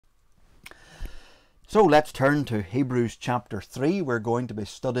So let's turn to Hebrews chapter 3. We're going to be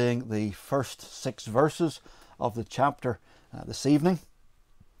studying the first 6 verses of the chapter this evening.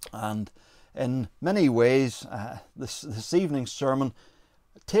 And in many ways, this evening's sermon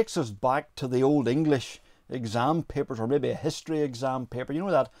takes us back to the old English exam papers, or maybe a history exam paper. You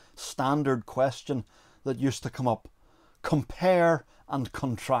know that standard question that used to come up? Compare and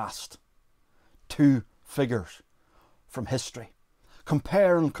contrast two figures from history.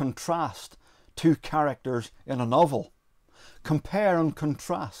 Compare and contrast two characters in a novel. Compare and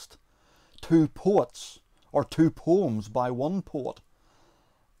contrast two poets or two poems by one poet.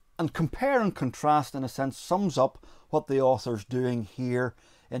 And compare and contrast, in a sense, sums up what the author's doing here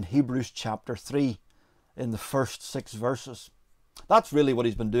in Hebrews chapter 3 in the first 6 verses. That's really what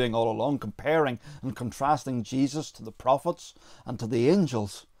he's been doing all along, comparing and contrasting Jesus to the prophets and to the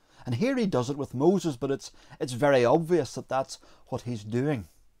angels. And here he does it with Moses, but it's very obvious that that's what he's doing.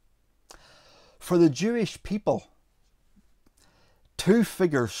 For the Jewish people, two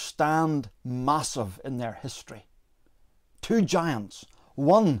figures stand massive in their history. Two giants.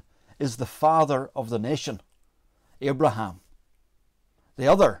 One is the father of the nation, Abraham.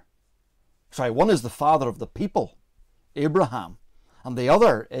 One is the father of the people, Abraham. And the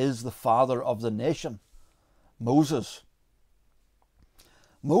other is the father of the nation, Moses.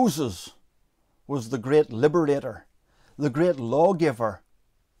 Moses was the great liberator, the great lawgiver,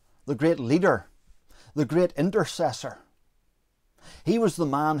 the great leader, the great intercessor. He was the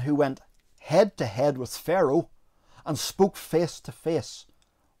man who went head to head with Pharaoh and spoke face to face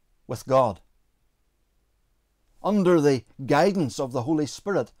with God. Under the guidance of the Holy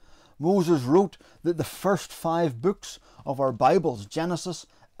Spirit, Moses wrote the first 5 books of our Bibles: Genesis,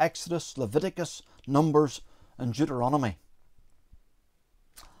 Exodus, Leviticus, Numbers, and Deuteronomy.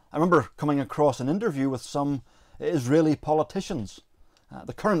 I remember coming across an interview with some Israeli politicians.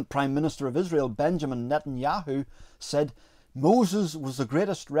 The current Prime Minister of Israel, Benjamin Netanyahu, said Moses was the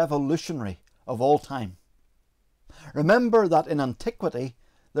greatest revolutionary of all time. Remember that in antiquity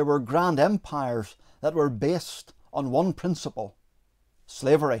there were grand empires that were based on one principle: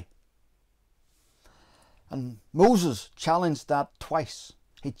 slavery. And Moses challenged that twice.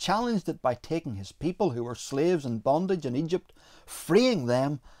 He challenged it by taking his people who were slaves in bondage in Egypt, freeing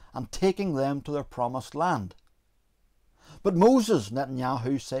them and taking them to their promised land. But Moses,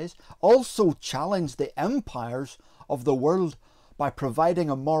 Netanyahu says, also challenged the empires of the world by providing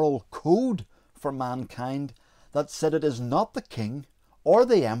a moral code for mankind that said it is not the king or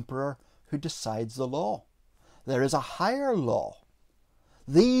the emperor who decides the law. There is a higher law.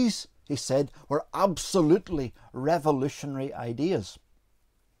 These, he said, were absolutely revolutionary ideas.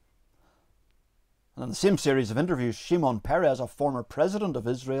 And in the same series of interviews, Shimon Peres, a former president of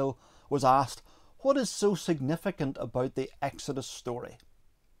Israel, was asked, what is so significant about the Exodus story?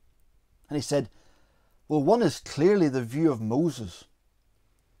 And he said, well, one is clearly the view of Moses.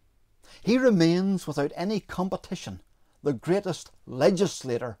 He remains, without any competition, the greatest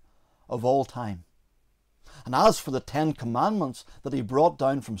legislator of all time. And as for the 10 Commandments that he brought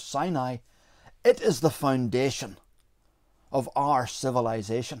down from Sinai, it is the foundation of our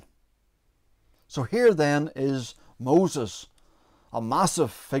civilization. So here then is Moses, a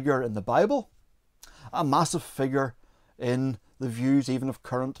massive figure in the Bible, a massive figure in the views even of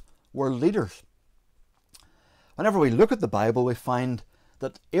current world leaders. Whenever we look at the Bible, we find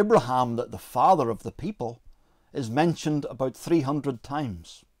that Abraham, the father of the people, is mentioned about 300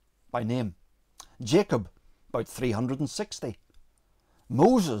 times by name. Jacob, about 360.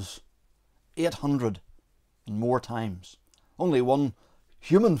 Moses, 800 and more times. Only one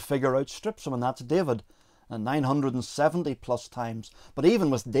human figure outstrips him, and that's David, and 970 plus times. But even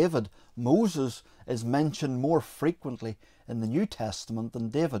with David, Moses is mentioned more frequently in the New Testament than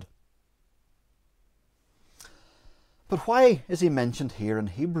David. But why is he mentioned here in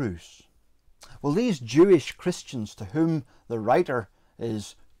Hebrews? Well, these Jewish Christians to whom the writer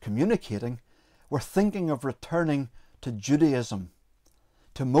is communicating were thinking of returning to Judaism,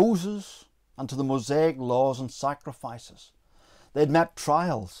 to Moses and to the Mosaic laws and sacrifices. They'd met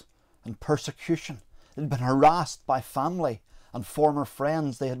trials and persecution. They'd been harassed by family and former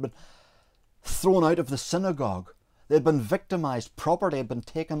friends. They had been thrown out of the synagogue. They had been victimized. Property had been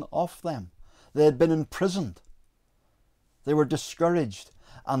taken off them. They had been imprisoned. They were discouraged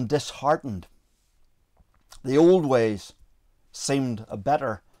and disheartened. The old ways seemed a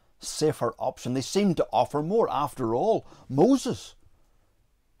better, safer option. They seemed to offer more. After all, Moses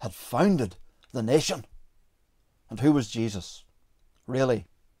had founded the nation. And who was Jesus? Really,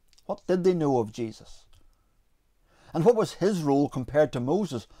 what did they know of Jesus? And what was his role compared to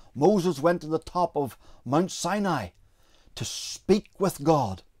Moses? Moses went to the top of Mount Sinai to speak with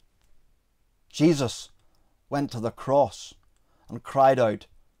God. Jesus went to the cross and cried out,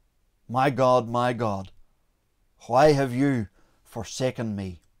 my God, why have you forsaken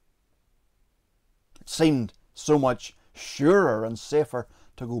me?" It seemed so much surer and safer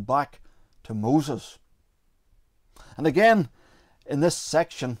to go back to Moses. And again, in this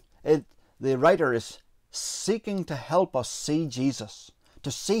section, the writer is seeking to help us see Jesus,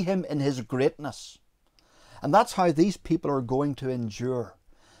 to see him in his greatness. And that's how these people are going to endure.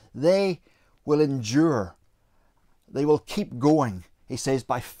 They will endure. They will keep going, he says,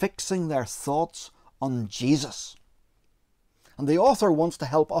 by fixing their thoughts on Jesus. And the author wants to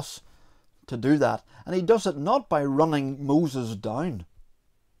help us to do that. And he does it not by running Moses down,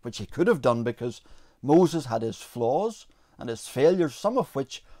 which he could have done, because Moses had his flaws and his failures, some of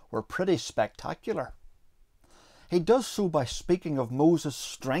which were pretty spectacular. He does so by speaking of Moses'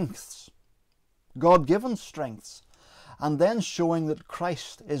 strengths, God-given strengths, and then showing that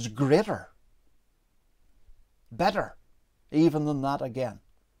Christ is greater, better, even than that again.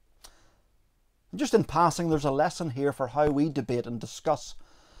 Just in passing, there's a lesson here for how we debate and discuss.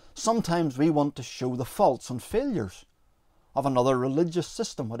 Sometimes we want to show the faults and failures of another religious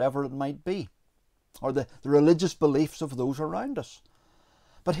system, whatever it might be, or the religious beliefs of those around us.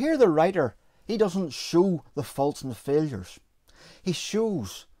 But here the writer, he doesn't show the faults and the failures. He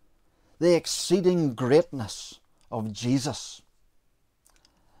shows the exceeding greatness of Jesus.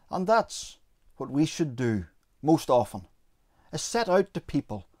 And that's what we should do most often, is set out to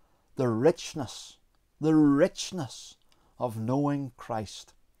people the richness of knowing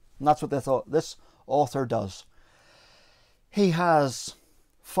Christ. And that's what this author does. He has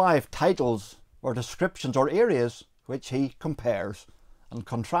 5 titles or descriptions or areas which he compares and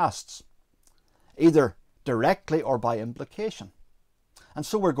contrasts, either directly or by implication. And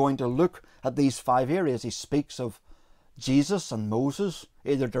so we're going to look at these 5 areas. He speaks of Jesus and Moses,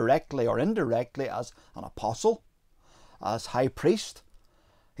 either directly or indirectly, as an apostle, as high priest.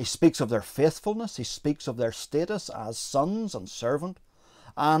 He speaks of their faithfulness. He speaks of their status as sons and servant.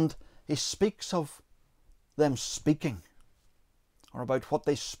 And he speaks of them speaking, or about what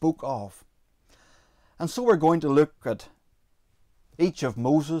they spoke of. And so we're going to look at each of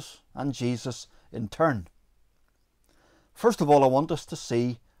Moses and Jesus in turn. First of all, I want us to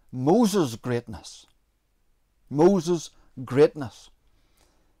see Moses' greatness. Moses' greatness.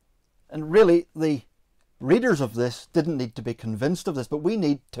 And really, the readers of this didn't need to be convinced of this, but we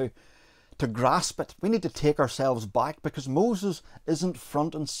need to grasp it. We need to take ourselves back, because Moses isn't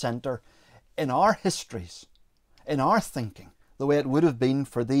front and centre in our histories, in our thinking, the way it would have been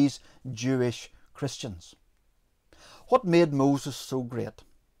for these Jewish Christians. What made Moses so great?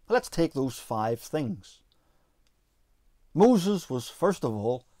 Let's take those 5 things. Moses was, first of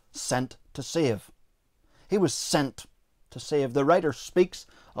all, sent to save. He was sent to save. The writer speaks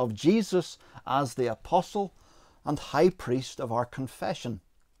of Jesus as the apostle and high priest of our confession,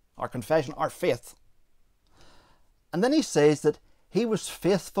 our faith. And then he says that he was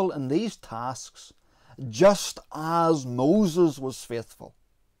faithful in these tasks just as Moses was faithful.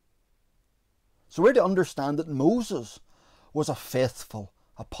 So we're to understand that Moses was a faithful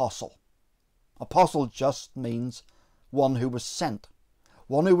apostle. Apostle just means one who was sent.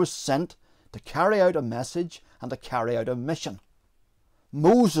 One who was sent to carry out a message and to carry out a mission.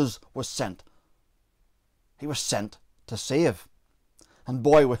 Moses was sent. He was sent to save. And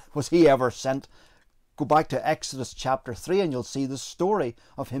boy, was he ever sent. Go back to Exodus chapter 3 and you'll see the story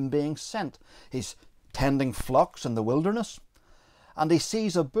of him being sent. He's tending flocks in the wilderness and he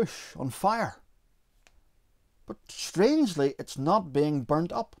sees a bush on fire. But strangely, it's not being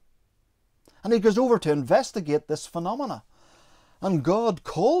burnt up. And he goes over to investigate this phenomena. And God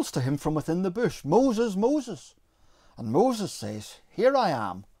calls to him from within the bush, "Moses, Moses." And Moses says, "Here I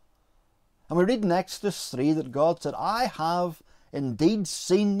am." And we read in Exodus 3 that God said, "I have indeed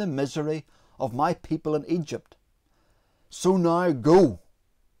seen the misery of my people in Egypt. So now go.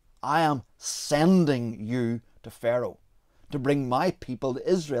 I am sending you to Pharaoh to bring my people, the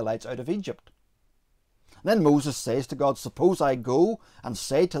Israelites, out of Egypt." Then Moses says to God, "Suppose I go and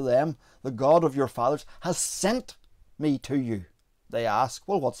say to them, the God of your fathers has sent me to you." They ask,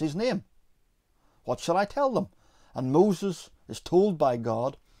 "Well, what's his name? What shall I tell them?" And Moses is told by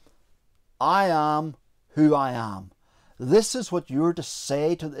God, "I am who I am. This is what you're to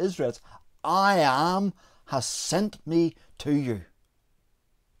say to the Israelites. I am has sent me to you."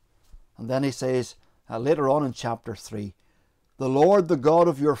 And then he says, later on in chapter 3, "The Lord, the God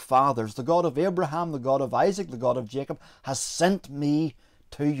of your fathers, the God of Abraham, the God of Isaac, the God of Jacob, has sent me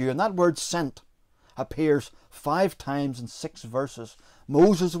to you." And that word "sent" appears 5 times in 6 verses.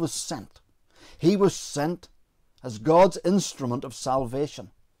 Moses was sent. He was sent as God's instrument of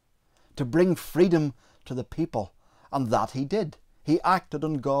salvation to bring freedom to the people. And that he did. He acted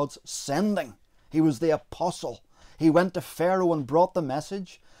on God's sending. He was the apostle. He went to Pharaoh and brought the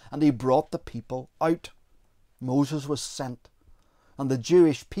message, and he brought the people out. Moses was sent, and the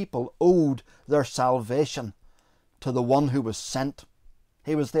Jewish people owed their salvation to the one who was sent.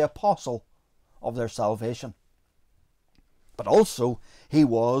 He was the apostle of their salvation. But also, he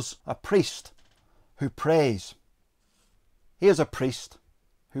was a priest who prays. He is a priest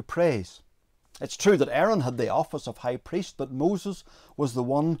who prays. It's true that Aaron had the office of high priest, but Moses was the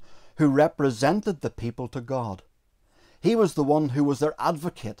one who represented the people to God. He was the one who was their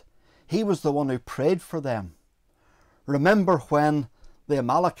advocate. He was the one who prayed for them. Remember when the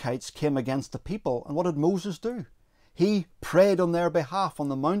Amalekites came against the people, and what did Moses do? He prayed on their behalf on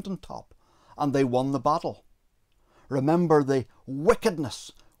the mountaintop, and they won the battle. Remember the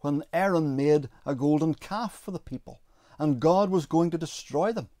wickedness when Aaron made a golden calf for the people, and God was going to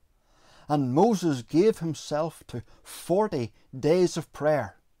destroy them. And Moses gave himself to 40 days of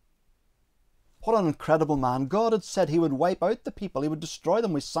prayer. What an incredible man. God had said he would wipe out the people, he would destroy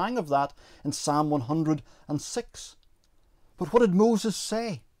them. We sang of that in Psalm 106. But what did Moses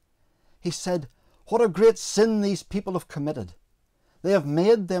say? He said, "What a great sin these people have committed. They have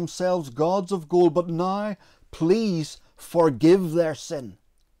made themselves gods of gold, but now please forgive their sin.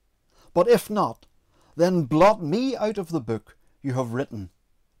 But if not, then blot me out of the book you have written."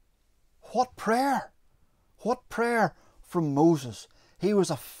 What prayer! What prayer from Moses. He was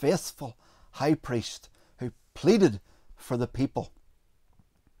a faithful high priest who pleaded for the people.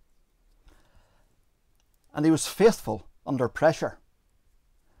 And he was faithful under pressure.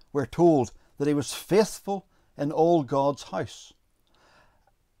 We're told that he was faithful in all God's house.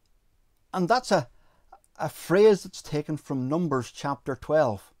 And that's a phrase that's taken from Numbers chapter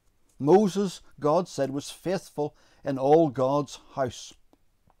 12. Moses, God said, was faithful in all God's house.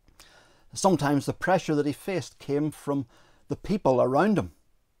 Sometimes the pressure that he faced came from the people around him.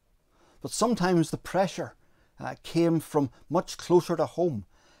 But sometimes the pressure came from much closer to home,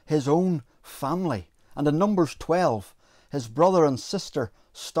 his own family. And in Numbers 12, his brother and sister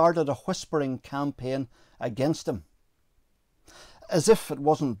started a whispering campaign against him. As if it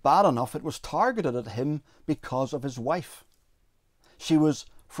wasn't bad enough, it was targeted at him because of his wife. She was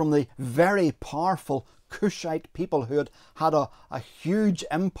from the very powerful Cushite people who had a huge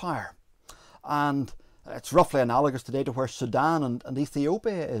empire. And it's roughly analogous today to where Sudan and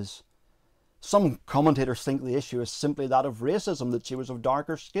Ethiopia is. Some commentators think the issue is simply that of racism, that she was of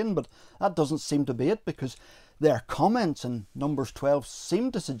darker skin, but that doesn't seem to be it, because their comments in Numbers 12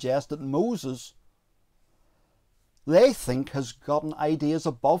 seem to suggest that Moses, they think, has gotten ideas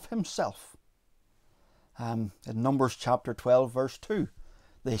above himself. In Numbers chapter 12 verse 2,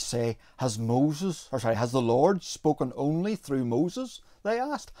 they say, has the Lord spoken only through Moses? They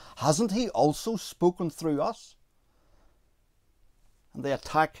asked. Hasn't he also spoken through us? And they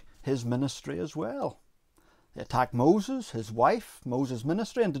attack his ministry as well. They attack Moses, his wife, Moses'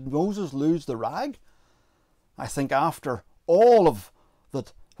 ministry. And did Moses lose the rag? I think after all of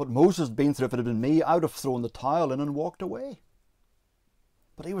that, what Moses had been through, if it had been me, I would have thrown the towel in and walked away.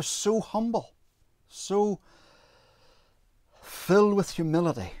 But he was so humble, so filled with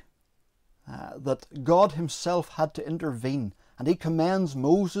humility, that God himself had to intervene. And he commends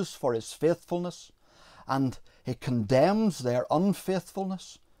Moses for his faithfulness, and he condemns their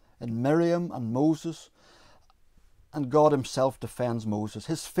unfaithfulness in Miriam and Moses, and God himself defends Moses.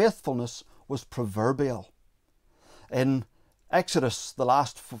 His faithfulness was proverbial. In Exodus, the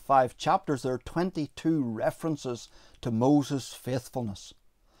last 5 chapters, there are 22 references to Moses' faithfulness.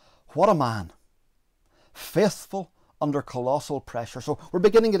 What a man! Faithful under colossal pressure. So we're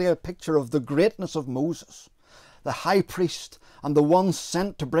beginning to get a picture of the greatness of Moses, the high priest and the one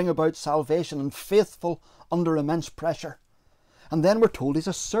sent to bring about salvation, and faithful under immense pressure. And then we're told he's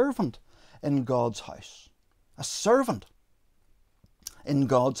a servant in God's house. A servant in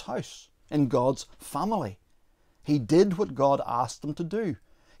God's house, in God's family. He did what God asked him to do.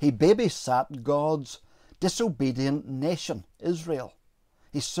 He babysat God's disobedient nation, Israel.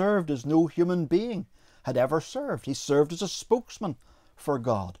 He served as no human being had ever served. He served as a spokesman for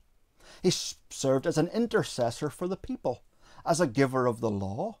God. He served as an intercessor for the people, as a giver of the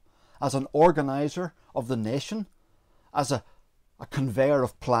law, as an organizer of the nation, as a conveyor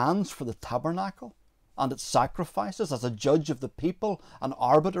of plans for the tabernacle and its sacrifices, as a judge of the people, an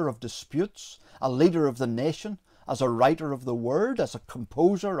arbiter of disputes, a leader of the nation, as a writer of the word, as a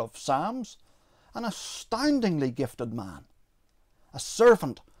composer of psalms. An astoundingly gifted man. A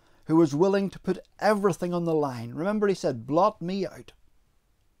servant who was willing to put everything on the line. Remember, he said, blot me out.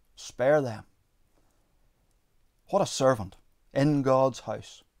 Spare them. What a servant in God's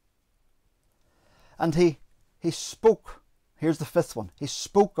house. And he spoke. Here's the fifth one. He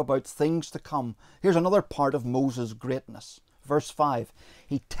spoke about things to come. Here's another part of Moses' greatness. Verse 5.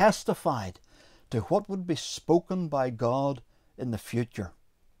 He testified to what would be spoken by God in the future.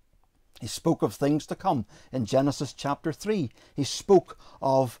 He spoke of things to come. In Genesis chapter 3, he spoke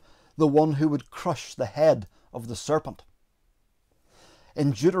of the one who would crush the head of the serpent.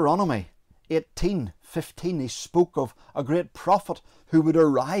 In Deuteronomy 18:15, he spoke of a great prophet who would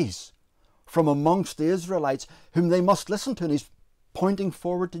arise from amongst the Israelites, whom they must listen to, and he's pointing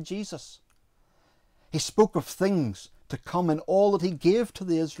forward to Jesus. He spoke of things to come in all that he gave to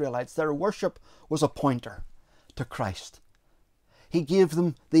the Israelites. Their worship was a pointer to Christ. He gave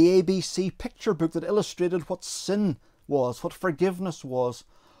them the ABC picture book that illustrated what sin was, what forgiveness was,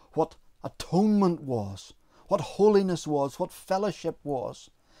 what atonement was, what holiness was, what fellowship was.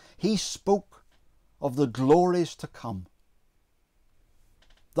 He spoke of the glories to come.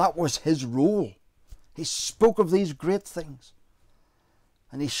 That was his role. He spoke of these great things.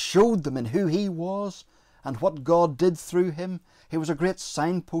 And he showed them in who he was and what God did through him. He was a great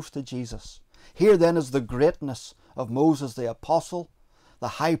signpost to Jesus. Here then is the greatness of Moses the apostle, the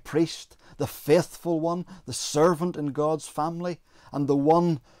high priest, the faithful one, the servant in God's family, and the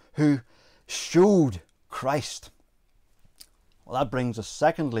one who showed Christ. Well, that brings us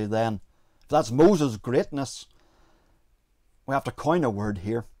secondly then, if that's Moses' greatness, we have to coin a word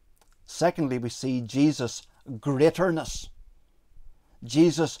here. Secondly, we see Jesus' greaterness.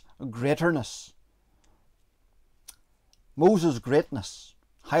 Jesus' greaterness. Moses' greatness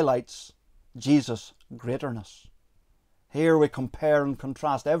highlights Jesus' greaterness. Here we compare and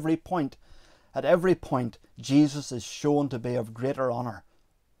contrast every point. At every point, Jesus is shown to be of greater honour.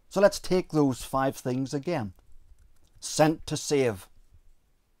 So let's take those 5 things again. Sent to save.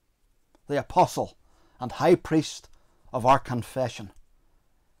 The apostle and high priest of our confession.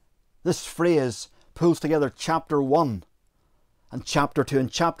 This phrase pulls together chapter 1 and chapter 2. In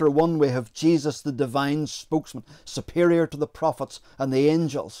chapter 1 we have Jesus, the divine spokesman, superior to the prophets and the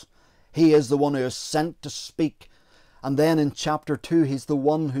angels. He is the one who is sent to speak. And then in chapter 2 he's the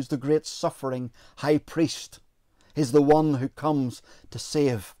one who's the great suffering high priest. He's the one who comes to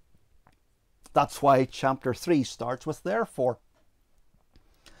save. That's why chapter 3 starts with therefore.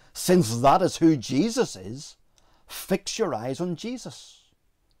 Since that is who Jesus is, fix your eyes on Jesus.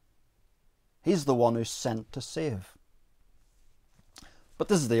 He's the one who's sent to save. But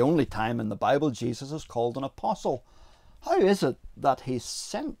this is the only time in the Bible Jesus is called an apostle. How is it that he's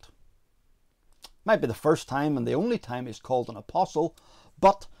sent? Might be the first time and the only time he's called an apostle,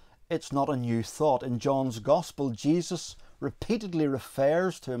 but it's not a new thought. In John's Gospel, Jesus repeatedly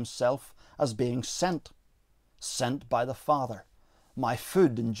refers to himself as being sent by the Father. My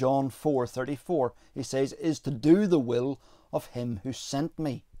food, in John 4:34, he says, is to do the will of him who sent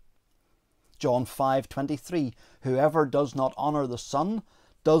me. John 5:23, whoever does not honour the Son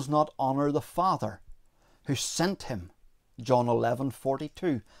does not honour the Father who sent him. John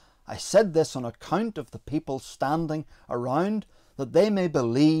 11:42, I said this on account of the people standing around, that they may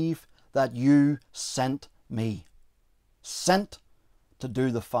believe that you sent me. Sent to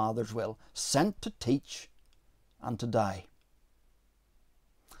do the Father's will, sent to teach and to die.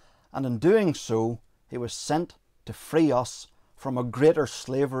 And in doing so, he was sent to free us from a greater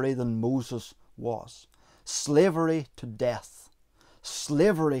slavery than Moses was. Slavery to death.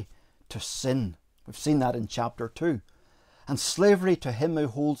 Slavery to sin. We've seen that in chapter 2. And slavery to him who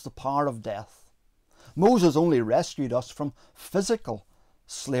holds the power of death. Moses only rescued us from physical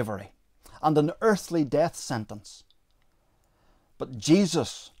slavery and an earthly death sentence. But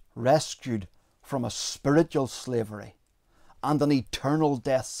Jesus rescued from a spiritual slavery and an eternal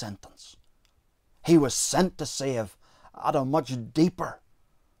death sentence. He was sent to save at a much deeper,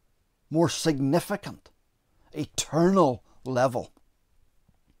 more significant, eternal level.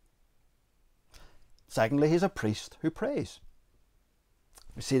 Secondly, he's a priest who prays.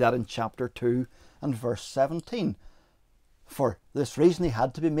 We see that in chapter 2 and verse 17. For this reason he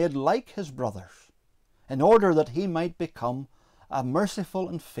had to be made like his brothers, in order that he might become a merciful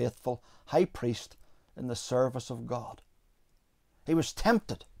and faithful high priest in the service of God. He was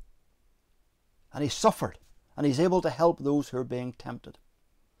tempted, and he suffered, and he's able to help those who are being tempted.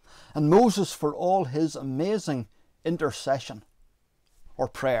 And Moses, for all his amazing intercession or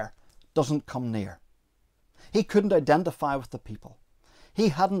prayer, doesn't come near. He couldn't identify with the people. He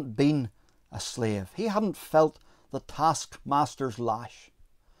hadn't been a slave. He hadn't felt the taskmaster's lash.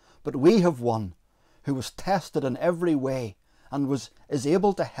 But we have one who was tested in every way and is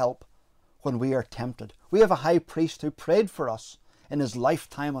able to help when we are tempted. We have a high priest who prayed for us in his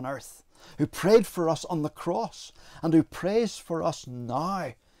lifetime on earth, who prayed for us on the cross, and who prays for us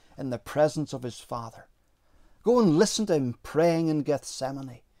now in the presence of his Father. Go and listen to him praying in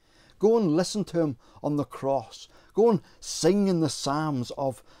Gethsemane. Go and listen to him on the cross. Go and sing in the Psalms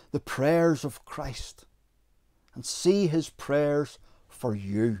of the prayers of Christ. And see his prayers for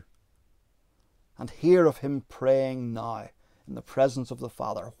you. And hear of him praying now in the presence of the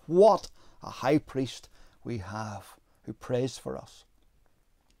Father. What a high priest we have who prays for us.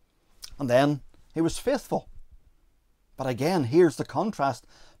 And then he was faithful. But again, here's the contrast.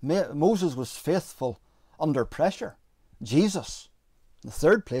 Moses was faithful under pressure. Jesus, in the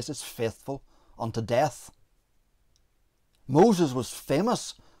third place, is faithful unto death. Moses was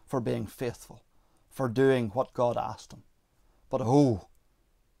famous for being faithful, for doing what God asked him. But oh,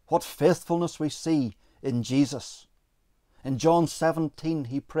 what faithfulness we see in Jesus. In John 17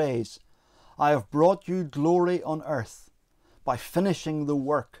 he prays, I have brought you glory on earth by finishing the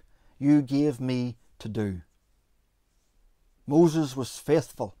work you gave me to do. Moses was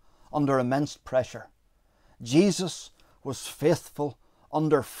faithful under immense pressure. Jesus was faithful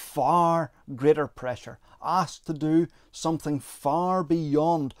under far greater pressure, asked to do something far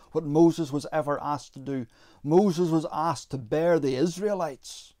beyond what Moses was ever asked to do. Moses was asked to bear the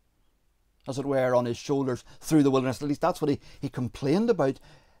Israelites, as it were, on his shoulders through the wilderness. At least that's what he complained about,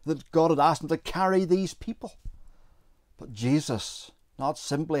 that God had asked him to carry these people. But Jesus not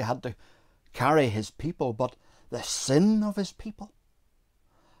simply had to carry his people, but the sin of his people,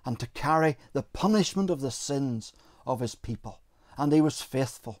 and to carry the punishment of the sins of his people. And he was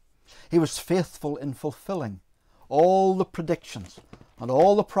faithful. He was faithful in fulfilling all the predictions and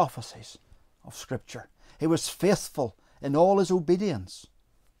all the prophecies of Scripture. He was faithful in all his obedience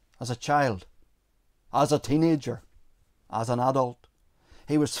as a child, as a teenager, as an adult.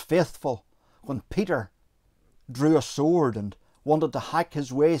 He was faithful when Peter drew a sword and wanted to hack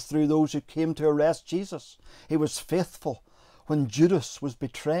his way through those who came to arrest Jesus. He was faithful when Judas was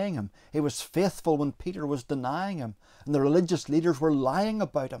betraying him. He was faithful when Peter was denying him and the religious leaders were lying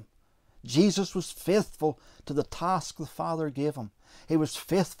about him. Jesus was faithful to the task the Father gave him. He was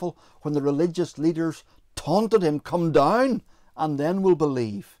faithful when the religious leaders taunted him, come down and then we'll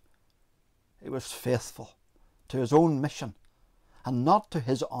believe. He was faithful to his own mission and not to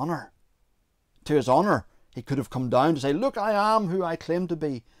his honour. To his honour, he could have come down to say, look, I am who I claim to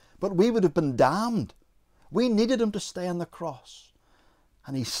be. But we would have been damned. We needed him to stay on the cross.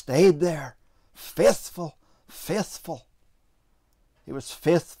 And he stayed there, faithful, faithful. He was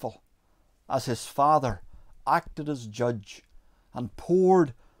faithful as his Father acted as judge and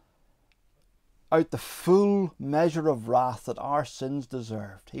poured out the full measure of wrath that our sins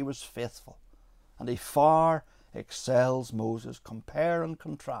deserved. He was faithful. And he far excels Moses. Compare and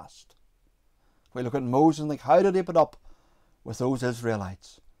contrast. We look at Moses and think, how did he put up with those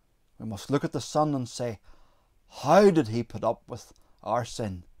Israelites? We must look at the Son and say, how did he put up with our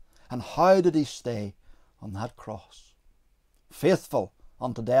sin? And how did he stay on that cross? Faithful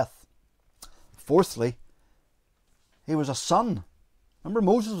unto death. Fourthly, he was a son. Remember,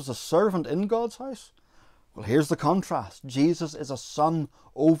 Moses was a servant in God's house? Well, here's the contrast. Jesus is a son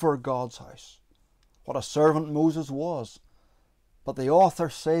over God's house. What a servant Moses was. But the author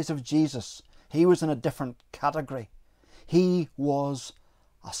says of Jesus, he was in a different category. He was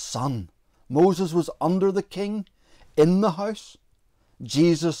a son. Moses was under the king in the house.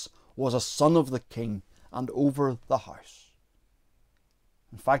 Jesus was a son of the king and over the house.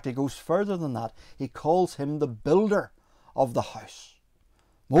 In fact, he goes further than that. He calls him the builder of the house.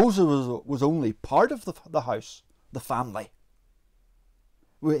 Moses was only part of the house, the family.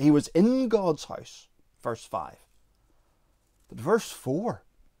 He was in God's house, verse 5. But verse 4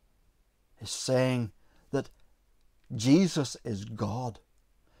 is saying that Jesus is God,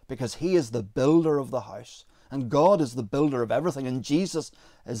 because he is the builder of the house, and God is the builder of everything, and Jesus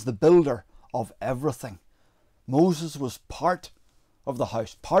is the builder of everything. Moses was part of the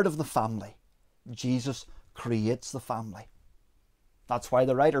house, part of the family. Jesus creates the family. That's why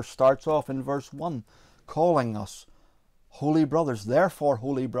the writer starts off in verse 1 calling us holy brothers. Therefore,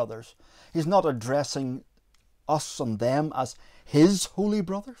 holy brothers. He's not addressing us and them as his holy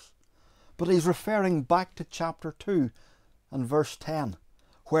brothers, but he's referring back to chapter 2 and verse 10,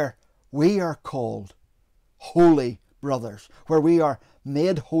 where we are called holy brothers, where we are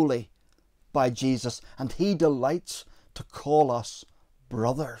made holy by Jesus, and he delights to call us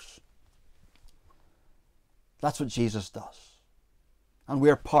brothers. That's what Jesus does. And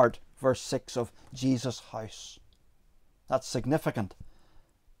we're part, verse 6, of Jesus' house. That's significant.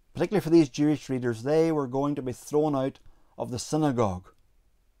 Particularly for these Jewish readers, they were going to be thrown out of the synagogue,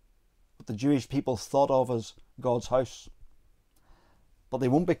 what the Jewish people thought of as God's house. But they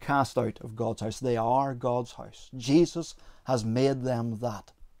won't be cast out of God's house. They are God's house. Jesus has made them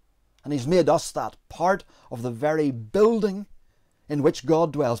that. And he's made us that, part of the very building in which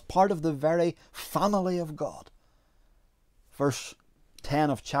God dwells, part of the very family of God. Verse 10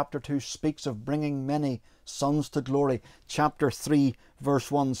 of chapter 2 speaks of bringing many sons to glory. Chapter 3 verse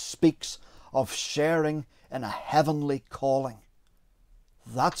 1 speaks of sharing in a heavenly calling.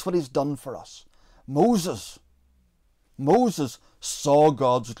 That's what he's done for us. Moses saw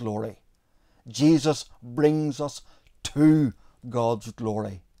God's glory. Jesus brings us to God's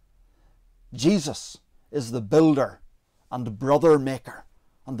glory. Jesus is the builder and brother maker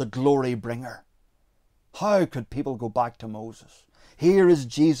and the glory bringer. How could people go back to Moses? Here is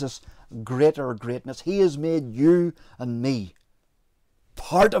Jesus' greater greatness. He has made you and me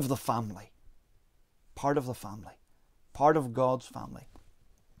part of the family. Part of the family. Part of God's family.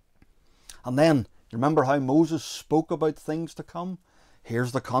 And then, remember how Moses spoke about things to come?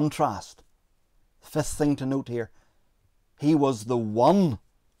 Here's the contrast. Fifth thing to note here. He was the one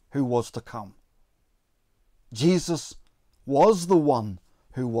who was to come. Jesus was the one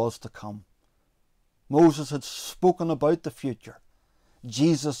who was to come. Moses had spoken about the future.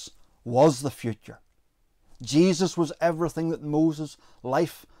 Jesus was the future. Jesus was everything that Moses'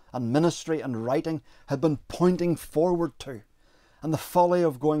 life and ministry and writing had been pointing forward to. And the folly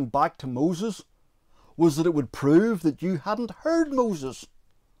of going back to Moses was that it would prove that you hadn't heard Moses.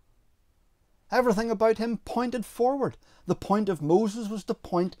 Everything about him pointed forward. The point of Moses was to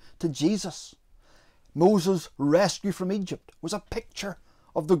point to Jesus. Moses' rescue from Egypt was a picture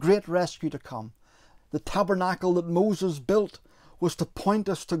of the great rescue to come. The tabernacle that Moses built was to point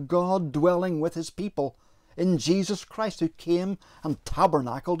us to God dwelling with his people in Jesus Christ, who came and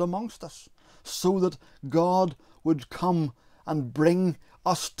tabernacled amongst us, so that God would come and bring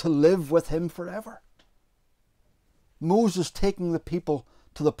us to live with him forever. Moses taking the people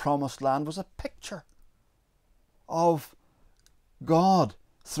to the promised land was a picture of God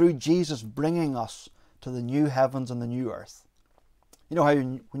through Jesus bringing us to the new heavens and the new earth. You know how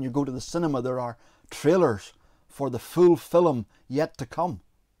when you go to the cinema there are trailers for the full film yet to come?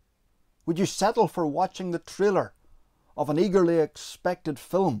 Would you settle for watching the trailer of an eagerly expected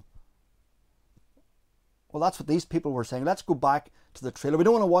film? Well, that's what these people were saying. Let's go back to the trailer. We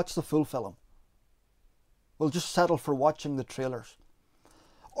don't want to watch the full film. We'll just settle for watching the trailers.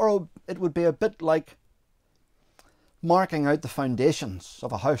 Or it would be a bit like marking out the foundations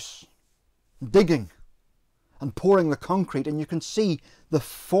of a house, digging and pouring the concrete, and you can see the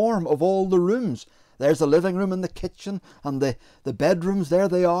form of all the rooms. There's the living room and the kitchen and the bedrooms, there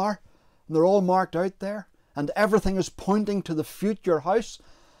they are. And they're all marked out there. And everything is pointing to the future house.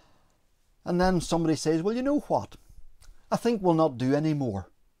 And then somebody says, well, you know what? I think we'll not do any more.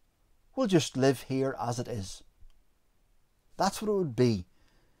 We'll just live here as it is. That's what it would be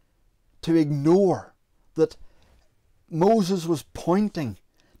to ignore that Moses was pointing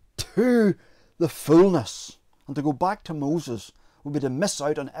to the fullness. And to go back to Moses would be to miss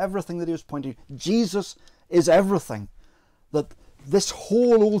out on everything that he was pointing to. Jesus is everything that this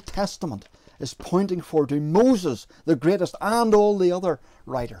whole Old Testament is pointing forward to. Moses, the greatest, and all the other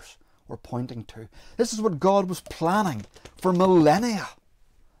writers were pointing to. This is what God was planning for millennia.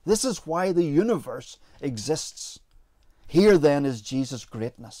 This is why the universe exists. Here then is Jesus'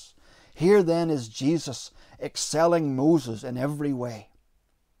 greatness. Here then is Jesus excelling Moses in every way.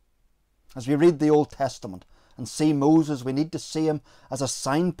 As we read the Old Testament and see Moses, we need to see him as a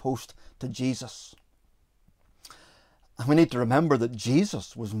signpost to Jesus. And we need to remember that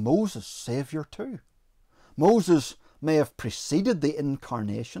Jesus was Moses' Saviour too. Moses may have preceded the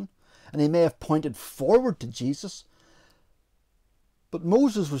incarnation and he may have pointed forward to Jesus, but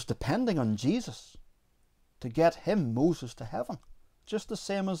Moses was depending on Jesus to get him, Moses, to heaven, just the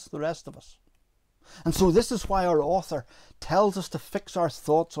same as the rest of us. And so this is why our author tells us to fix our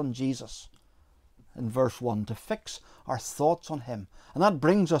thoughts on Jesus in verse 1, to fix our thoughts on him. And that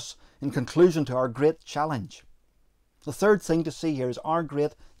brings us in conclusion to our great challenge. The third thing to see here is our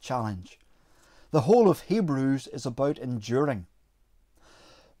great challenge. The whole of Hebrews is about enduring.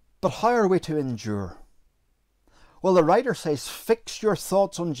 But how are we to endure? Well, the writer says, fix your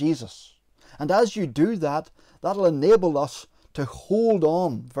thoughts on Jesus. And as you do that, that'll enable us to hold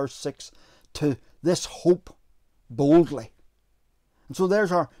on, verse 6, to this hope boldly. And so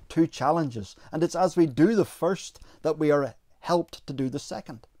there's our two challenges. And it's as we do the first that we are helped to do the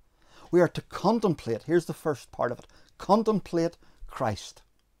second. We are to contemplate, here's the first part of it, contemplate Christ.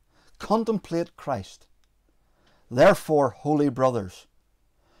 Contemplate Christ. Therefore, holy brothers,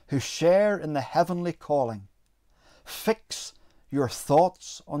 who share in the heavenly calling, fix your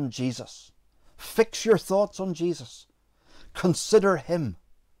thoughts on Jesus. Fix your thoughts on Jesus. Consider him.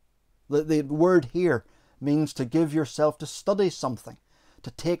 The word here means to give yourself to study something,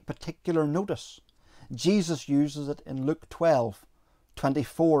 to take particular notice. Jesus uses it in Luke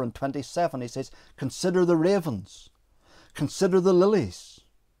 12:24 and 27. He says, consider the ravens, consider the lilies.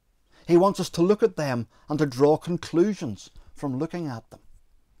 He wants us to look at them and to draw conclusions from looking at them.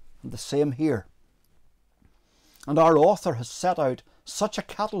 And the same here. And our author has set out such a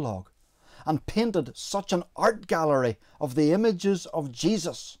catalogue and painted such an art gallery of the images of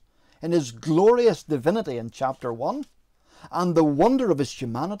Jesus in his glorious divinity in chapter 1 and the wonder of his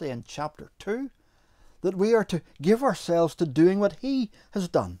humanity in chapter 2, that we are to give ourselves to doing what he has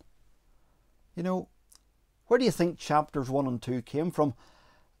done. You know, where do you think chapters 1 and 2 came from?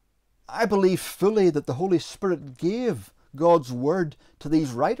 I believe fully that the Holy Spirit gave God's word to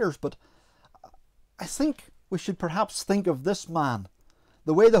these writers, but I think we should perhaps think of this man.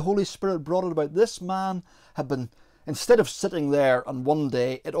 The way the Holy Spirit brought it about, this man had been, instead of sitting there and one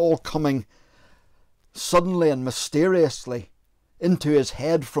day it all coming suddenly and mysteriously into his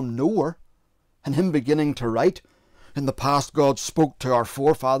head from nowhere, and him beginning to write, in the past God spoke to our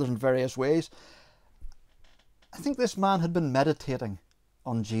forefathers in various ways. I think this man had been meditating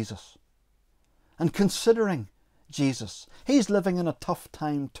on Jesus and considering Jesus. He's living in a tough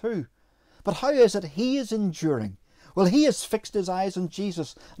time too. But how is it he is enduring? Well, he has fixed his eyes on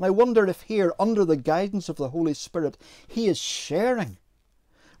Jesus. And I wonder if here, under the guidance of the Holy Spirit, he is sharing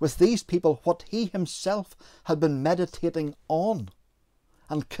with these people what he himself had been meditating on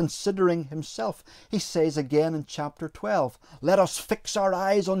and considering himself. He says again in chapter 12, let us fix our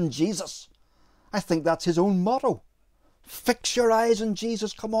eyes on Jesus. I think that's his own motto. Fix your eyes on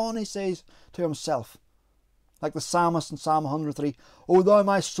Jesus. Come on, he says to himself. Like the psalmist in Psalm 103, O thou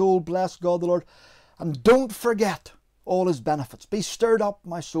my soul, bless God the Lord, and don't forget all his benefits. Be stirred up,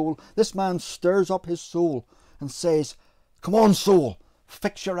 my soul. This man stirs up his soul and says, come on, soul,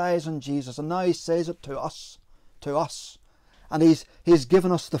 fix your eyes on Jesus. And now he says it to us. And he's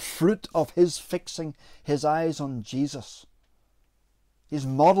given us the fruit of his fixing his eyes on Jesus. He's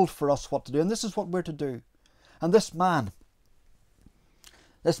modelled for us what to do, and this is what we're to do. And this man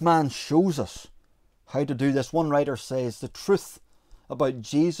shows us how to do this. One writer says, the truth about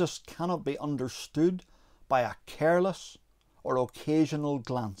Jesus cannot be understood by a careless or occasional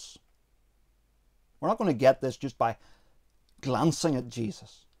glance. We're not going to get this just by glancing at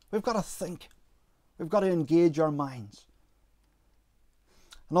Jesus. We've got to think. We've got to engage our minds.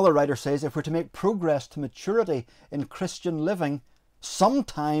 Another writer says, if we're to make progress to maturity in Christian living, some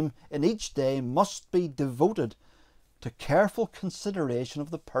time in each day must be devoted to careful consideration of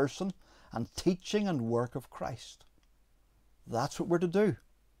the person and teaching and work of Christ. That's what we're to do.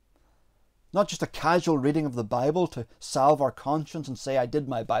 Not just a casual reading of the Bible to salve our conscience and say, I did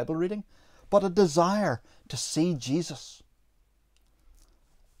my Bible reading, but a desire to see Jesus.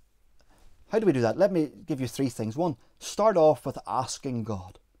 How do we do that? Let me give you 3 things. 1, start off with asking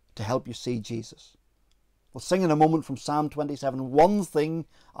God to help you see Jesus. We'll sing in a moment from Psalm 27, one thing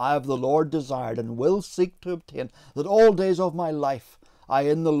I have the Lord desired and will seek to obtain, that all days of my life I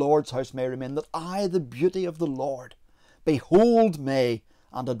in the Lord's house may remain, that I, the beauty of the Lord, behold may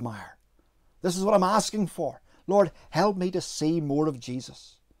and admire. This is what I'm asking for. Lord, help me to see more of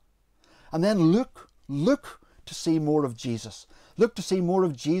Jesus. And then look to see more of Jesus. Look to see more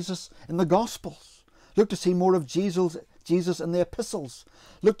of Jesus in the Gospels. Look to see more of Jesus in the epistles.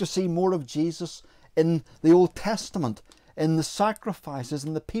 Look to see more of Jesus in the Old Testament, in the sacrifices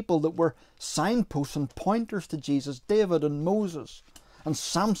and the people that were signposts and pointers to Jesus, David and Moses and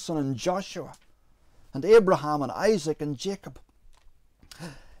Samson and Joshua and Abraham and Isaac and Jacob.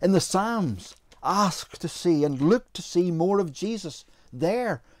 In the Psalms, ask to see and look to see more of Jesus.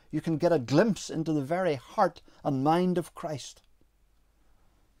 There you can get a glimpse into the very heart and mind of Christ.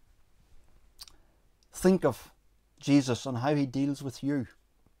 Think of Jesus and how he deals with you.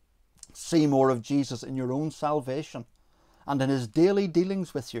 See more of Jesus in your own salvation and in his daily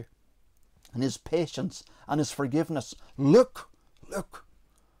dealings with you, and his patience and his forgiveness. Look.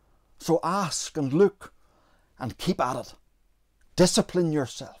 So ask and look and keep at it. Discipline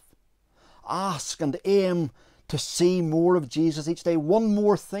yourself. Ask and aim to see more of Jesus each day. One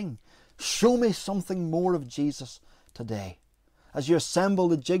more thing. Show me something more of Jesus today. As you assemble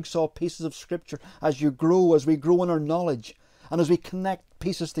the jigsaw pieces of Scripture, as we grow in our knowledge, and as we connect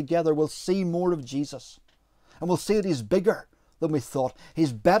pieces together, we'll see more of Jesus. And we'll see that he's bigger than we thought.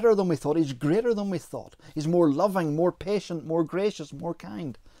 He's better than we thought. He's greater than we thought. He's more loving, more patient, more gracious, more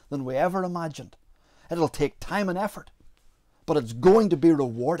kind than we ever imagined. It'll take time and effort, but it's going to be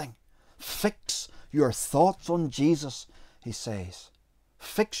rewarding. Fix your thoughts on Jesus, he says.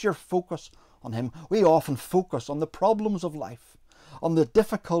 Fix your focus on him. We often focus on the problems of life, on the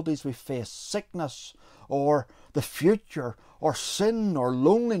difficulties we face, sickness or the future or sin or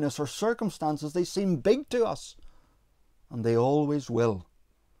loneliness or circumstances. They seem big to us, and they always will,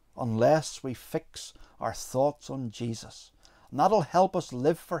 unless we fix our thoughts on Jesus. And that'll help us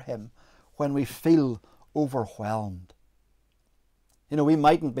live for him when we feel overwhelmed. You know, we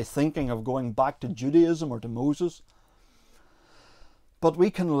mightn't be thinking of going back to Judaism or to Moses, but we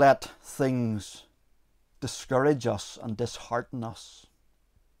can let things discourage us and dishearten us,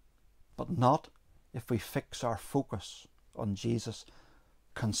 but not if we fix our focus on Jesus.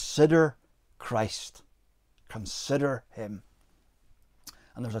 Consider Christ. Consider him.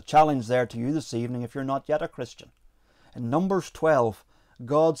 And there's a challenge there to you this evening if you're not yet a Christian. In Numbers 12,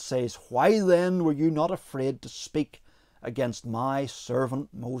 God says, "Why then were you not afraid to speak against my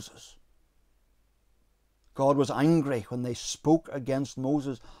servant Moses?" God was angry when they spoke against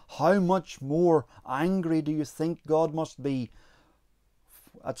Moses. How much more angry do you think God must be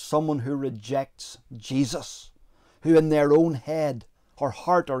at someone who rejects Jesus, who in their own head or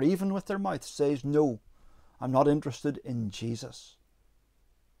heart or even with their mouth says, "No, I'm not interested in Jesus"?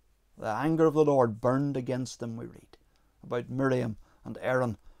 The anger of the Lord burned against them, we read about Miriam and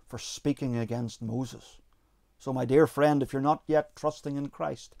Aaron for speaking against Moses. So my dear friend, if you're not yet trusting in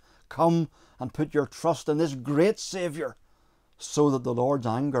Christ, come and put your trust in this great Saviour so that the Lord's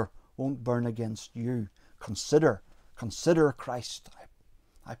anger won't burn against you. Consider Christ.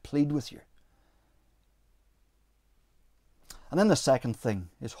 I plead with you. And then the second thing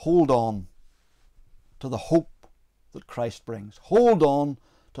is hold on to the hope that Christ brings. Hold on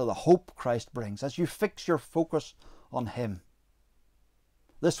to the hope Christ brings as you fix your focus on him.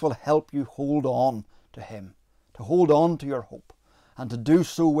 This will help you hold on to him, to hold on to your hope, and to do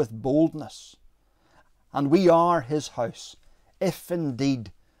so with boldness. And we are his house, if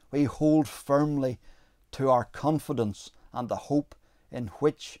indeed we hold firmly to our confidence and the hope in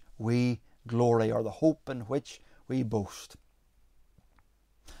which we glory, or the hope in which we boast.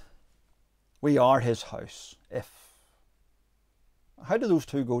 We are his house, if. How do those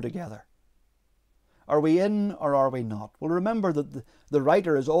two go together? Are we in or are we not? Well, remember that the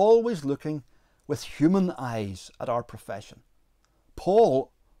writer is always looking with human eyes at our profession.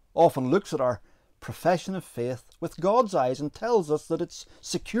 Paul often looks at our profession of faith with God's eyes and tells us that it's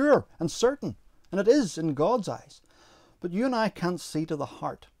secure and certain, and it is in God's eyes. But you and I can't see to the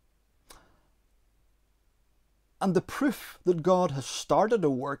heart. And the proof that God has started a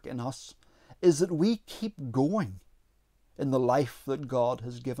work in us is that we keep going in the life that God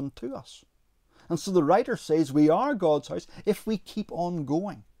has given to us. And so the writer says we are God's house if we keep on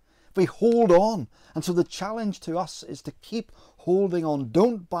going, if we hold on. And so the challenge to us is to keep holding on.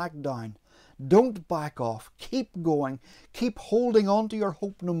 Don't back down. Don't back off. Keep going. Keep holding on to your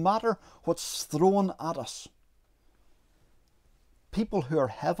hope no matter what's thrown at us. People who are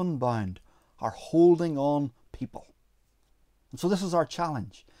heaven bound are holding on people. And so this is our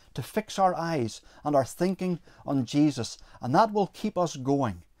challenge, to fix our eyes and our thinking on Jesus. And that will keep us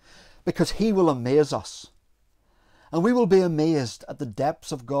going, because he will amaze us. And we will be amazed at the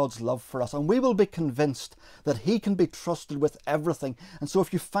depths of God's love for us. And we will be convinced that he can be trusted with everything. And so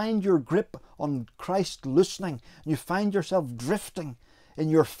if you find your grip on Christ loosening, and you find yourself drifting in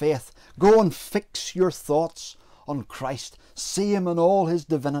your faith, go and fix your thoughts on Christ. See him in all his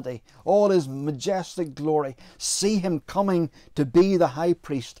divinity, all his majestic glory. See him coming to be the high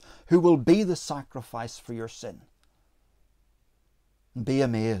priest who will be the sacrifice for your sin. And be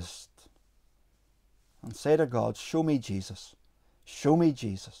amazed. And say to God, show me Jesus. Show me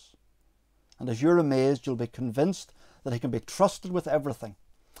Jesus. And as you're amazed, you'll be convinced that he can be trusted with everything.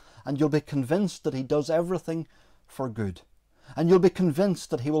 And you'll be convinced that he does everything for good. And you'll be convinced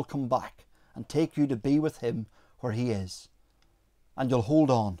that he will come back and take you to be with him where he is. And you'll hold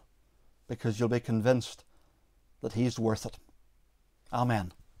on, because you'll be convinced that he's worth it.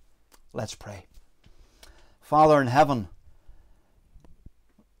 Amen. Let's pray. Father in heaven,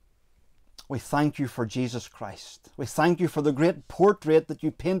 we thank you for Jesus Christ. We thank you for the great portrait that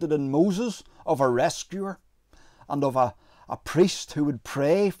you painted in Moses of a rescuer and of a priest who would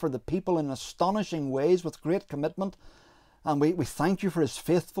pray for the people in astonishing ways with great commitment. And we thank you for his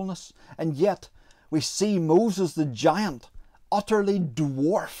faithfulness. And yet we see Moses the giant utterly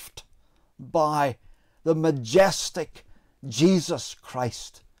dwarfed by the majestic Jesus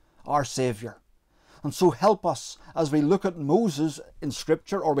Christ, our Saviour. And so help us as we look at Moses in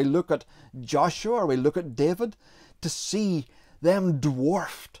Scripture, or we look at Joshua, or we look at David, to see them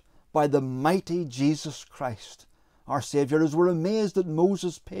dwarfed by the mighty Jesus Christ, our Saviour. As we're amazed at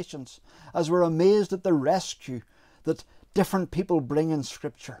Moses' patience, as we're amazed at the rescue that different people bring in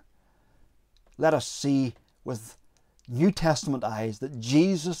Scripture, let us see with New Testament eyes that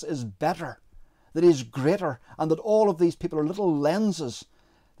Jesus is better, that He is greater, and that all of these people are little lenses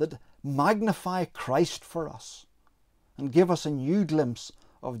that magnify Christ for us and give us a new glimpse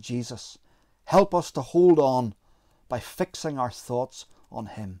of Jesus. Help us to hold on by fixing our thoughts on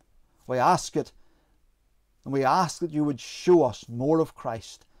Him. We ask it, and we ask that You would show us more of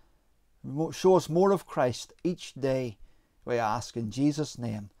Christ. Show us more of Christ each day, we ask in Jesus'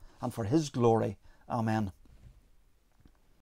 name and for His glory. Amen.